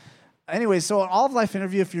Anyway, so an All of Life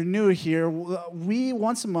interview, if you're new here, we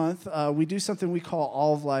once a month, we do something we call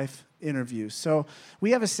All of Life interviews. So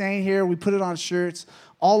we have a saying here, we put it on shirts,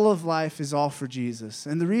 all of life is all for Jesus.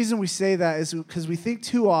 And the reason we say that is because we think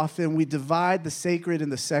too often we divide the sacred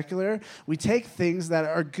and the secular. We take things that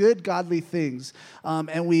are good, godly things,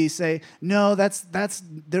 and we say, no,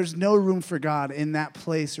 there's no room for God in that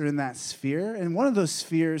place or in that sphere. And one of those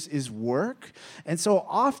spheres is work. And so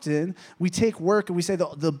often we take work and we say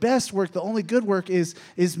the best work, the only good work is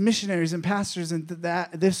missionaries and pastors and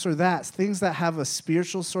this or that, things that have a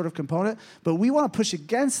spiritual sort of component. But we want to push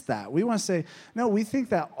against that. We want to say, no, we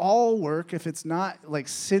think that all work, if it's not like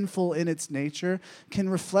sinful in its nature, can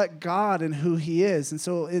reflect God and who he is. And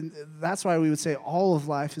so that's why we would say all of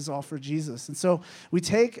life is all for Jesus. And so we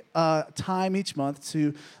take time each month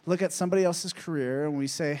to look at somebody else's career and we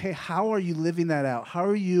say, hey, how are you living that out? How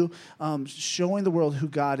are you showing the world who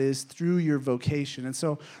God is through your vocation? And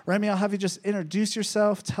so, Remy, I'll have you just introduce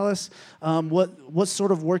yourself. Tell us what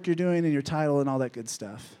sort of work you're doing and your title and all that good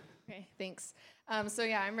stuff. Okay, thanks.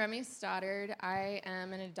 I'm Remy Stoddard. I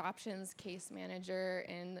am an adoptions case manager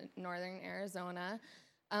in northern Arizona.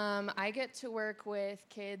 I get to work with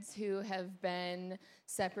kids who have been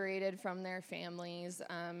separated from their families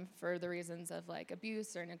for the reasons of like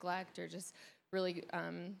abuse or neglect or just really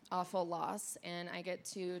awful loss. And I get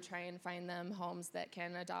to try and find them homes that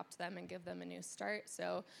can adopt them and give them a new start.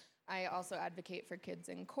 So I also advocate for kids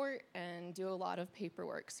in court and do a lot of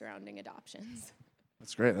paperwork surrounding adoptions.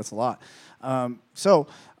 That's great. That's a lot.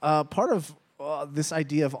 Part of this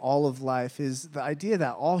idea of all of life is the idea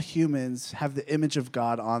that all humans have the image of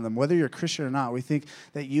God on them. Whether you're a Christian or not, we think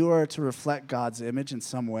that you are to reflect God's image in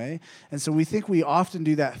some way. And so we think we often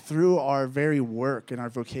do that through our very work and our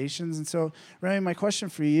vocations. And so, Remy, my question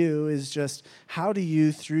for you is just, how do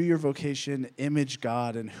you, through your vocation, image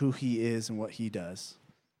God and who he is and what he does?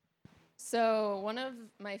 So one of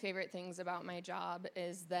my favorite things about my job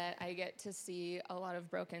is that I get to see a lot of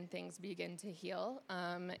broken things begin to heal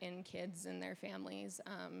in kids and their families.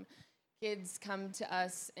 Kids come to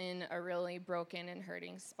us in a really broken and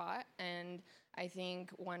hurting spot, and I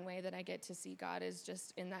think one way that I get to see God is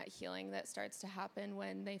just in that healing that starts to happen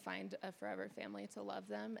when they find a forever family to love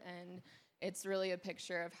them, and it's really a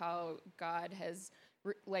picture of how God has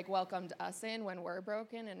welcomed us in when we're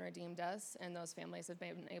broken and redeemed us, and those families have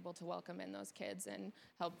been able to welcome in those kids and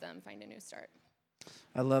help them find a new start.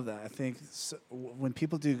 I love that. I think when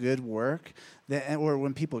people do good work, or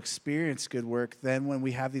when people experience good work, then when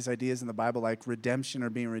we have these ideas in the Bible like redemption or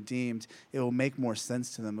being redeemed, it will make more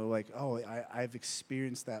sense to them. They're like, oh, I've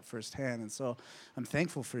experienced that firsthand. And so I'm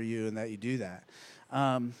thankful for you and that you do that.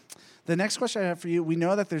 The next question I have for you, we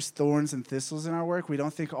know that there's thorns and thistles in our work. We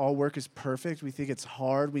don't think all work is perfect. We think it's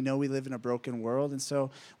hard. We know we live in a broken world. And so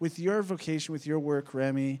with your vocation, with your work,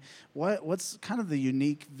 Remy, what's kind of the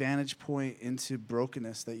unique vantage point into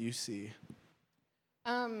brokenness that you see?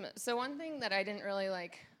 So one thing that I didn't really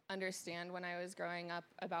understand when I was growing up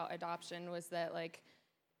about adoption was that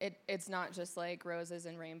it's not just like roses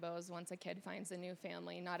and rainbows. Once a kid finds a new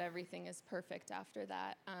family, not everything is perfect after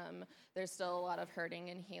that. There's still a lot of hurting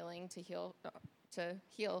and healing to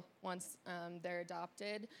heal once they're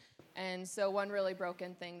adopted. And so one really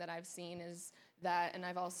broken thing that I've seen is that, and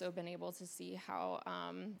I've also been able to see how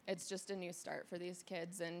it's just a new start for these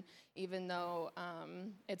kids. And even though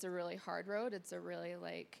it's a really hard road, it's a really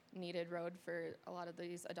needed road for a lot of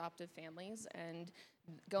these adoptive families. And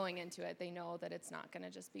going into it, they know that it's not going to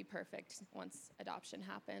just be perfect once adoption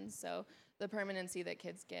happens. So the permanency that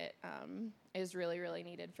kids get is really, really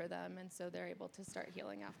needed for them. And so they're able to start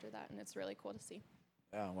healing after that. And it's really cool to see.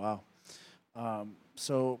 Yeah, wow.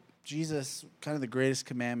 So Jesus, kind of the greatest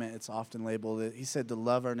commandment, it's often labeled, he said to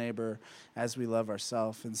love our neighbor as we love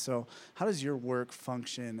ourselves. And so how does your work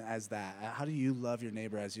function as that? How do you love your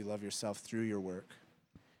neighbor as you love yourself through your work?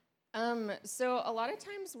 So a lot of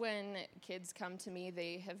times when kids come to me,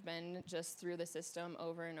 they have been just through the system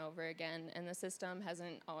over and over again, and the system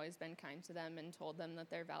hasn't always been kind to them and told them that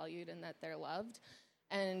they're valued and that they're loved.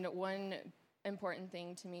 And one important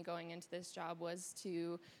thing to me going into this job was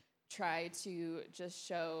to try to just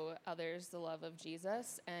show others the love of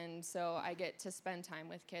Jesus. And so I get to spend time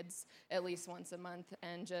with kids at least once a month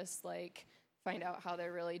and just find out how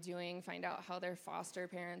they're really doing, find out how their foster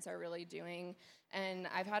parents are really doing. And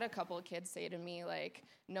I've had a couple of kids say to me,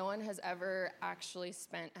 no one has ever actually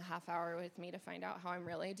spent a half hour with me to find out how I'm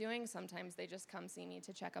really doing. Sometimes they just come see me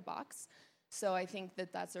to check a box. So I think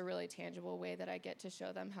that that's a really tangible way that I get to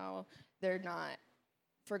show them how they're not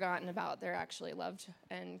forgotten about, they're actually loved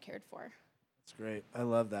and cared for. It's great. I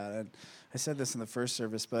love that. And I said this in the first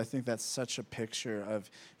service, but I think that's such a picture of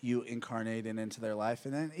you incarnating into their life.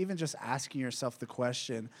 And then even just asking yourself the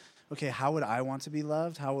question, okay, how would I want to be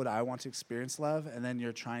loved? How would I want to experience love? And then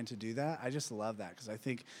you're trying to do that. I just love that because I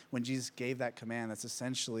think when Jesus gave that command, that's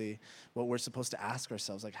essentially what we're supposed to ask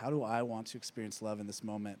ourselves. Like, how do I want to experience love in this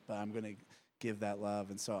moment? But I'm going to give that love.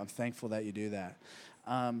 And so I'm thankful that you do that.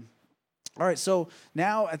 All right, so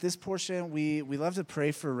now at this portion, we love to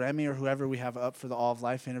pray for Remy or whoever we have up for the All of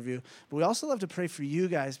Life interview. But we also love to pray for you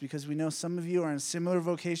guys because we know some of you are in similar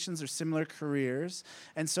vocations or similar careers.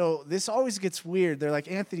 And so this always gets weird. They're like,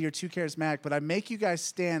 Anthony, you're too charismatic. But I make you guys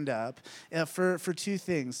stand up for two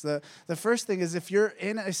things. The first thing is if you're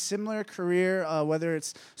in a similar career, whether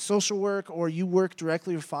it's social work or you work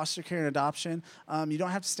directly with foster care and adoption, you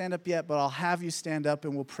don't have to stand up yet, but I'll have you stand up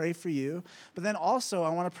and we'll pray for you. But then also I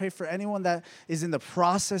want to pray for anyone that is in the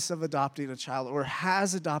process of adopting a child or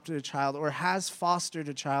has adopted a child or has fostered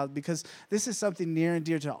a child, because this is something near and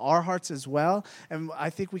dear to our hearts as well. And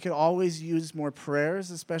I think we could always use more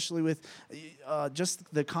prayers, especially with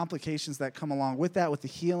just the complications that come along with that, with the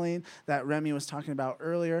healing that Remy was talking about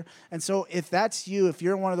earlier. And so if that's you, if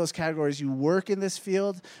you're in one of those categories, you work in this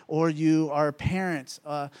field or you are a parent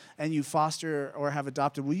and you foster or have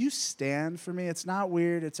adopted, will you stand for me? It's not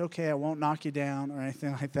weird. It's okay. I won't knock you down or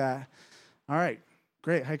anything like that. All right,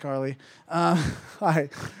 great. Hi, Carly. Hi.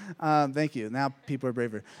 Thank you. Now people are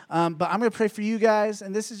braver. But I'm going to pray for you guys,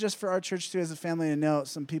 and this is just for our church, too, as a family, to know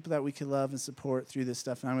some people that we can love and support through this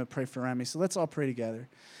stuff, and I'm going to pray for Remy. So let's all pray together.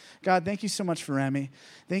 God, thank you so much for Remy.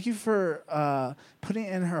 Thank you for putting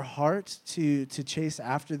in her heart to chase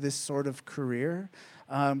after this sort of career.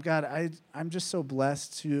 God, I'm just so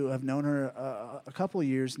blessed to have known her a couple of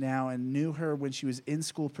years now and knew her when she was in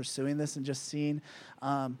school pursuing this and just seeing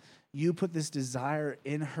you put this desire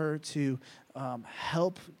in her to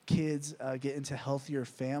help kids get into healthier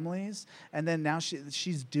families. And then now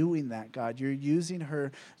she's doing that, God. You're using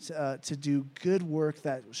her to do good work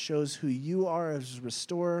that shows who you are as a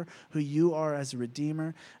restorer, who you are as a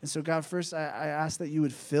redeemer. And so, God, first, I ask that you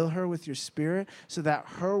would fill her with your spirit so that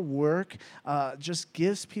her work just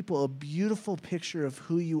gives people a beautiful picture of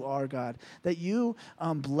who you are, God. That you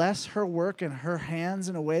bless her work and her hands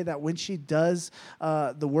in a way that when she does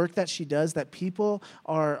the work that she does, that people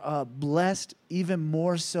are blessed even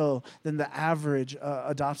more so than the average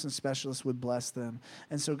adoption specialist would bless them.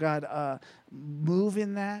 And so, God, move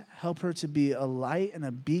in that. Help her to be a light and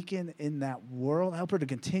a beacon in that world. Help her to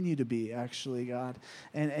continue to be, actually, God.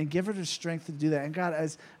 And give her the strength to do that. And, God,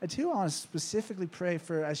 as I too want to specifically pray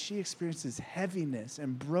for as she experiences heaviness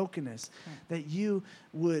and brokenness, that you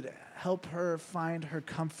would help her find her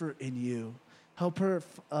comfort in you. Help her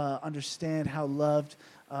understand how loved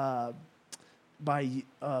by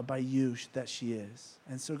you that she is.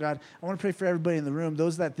 And so, God, I want to pray for everybody in the room,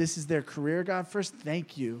 those that this is their career. God, first,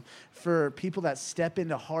 thank you for people that step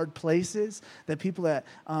into hard places, that people that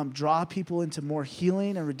draw people into more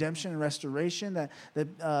healing and redemption and restoration,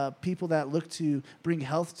 that people that look to bring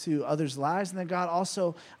health to others' lives. And then, God,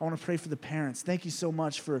 also, I want to pray for the parents. Thank you so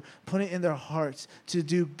much for putting it in their hearts to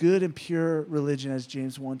do good and pure religion, as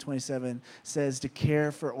James 1:27 says, to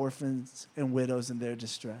care for orphans and widows in their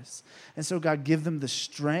distress. And so, God, give them the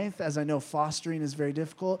strength, as I know fostering is very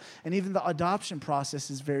difficult, and even the adoption process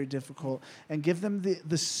is very difficult, and give them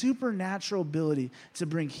the supernatural ability to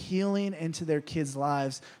bring healing into their kids'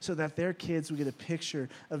 lives so that their kids will get a picture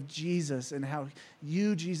of Jesus and how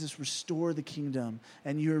you, Jesus, restore the kingdom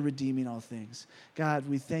and you're redeeming all things. God,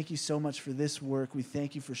 we thank you so much for this work. We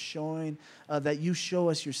thank you for showing that you show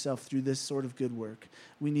us yourself through this sort of good work.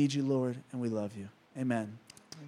 We need you, Lord, and we love you. Amen.